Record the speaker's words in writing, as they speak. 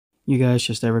You guys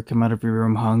just ever come out of your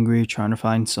room hungry, trying to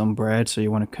find some bread, so you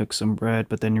want to cook some bread,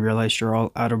 but then you realize you're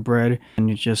all out of bread, and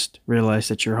you just realize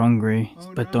that you're hungry,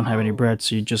 Oh but don't have any no! bread,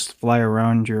 so you just fly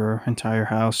around your entire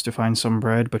house to find some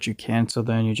bread, but you can't, so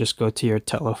then you just go to your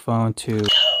telephone to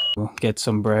get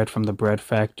some bread from the bread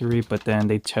factory, but then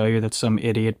they tell you that some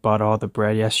idiot bought all the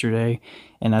bread yesterday,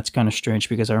 and that's kind of strange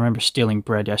because I remember stealing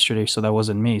bread yesterday, so that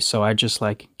wasn't me. So I just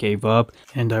like gave up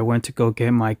and I went to go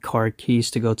get my car keys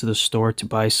to go to the store to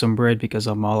buy some bread because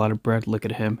I'm all out of bread. Look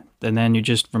at him. And then you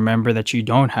just remember that you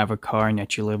don't have a car and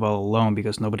yet you live all alone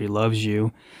because nobody loves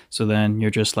you. So then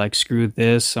you're just like, screw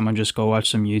this, I'm gonna just go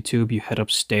watch some YouTube. You head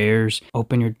upstairs,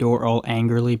 open your door all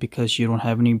angrily because you don't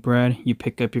have any bread. You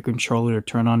pick up your controller to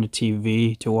turn on the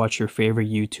TV to watch your favorite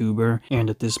YouTuber. And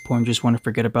at this point, you just want to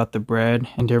forget about the bread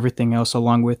and everything else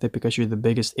along with it because you're the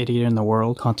biggest idiot in the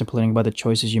world, contemplating about the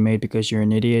choices you made because you're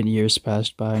an idiot. Years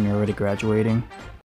passed by and you're already graduating.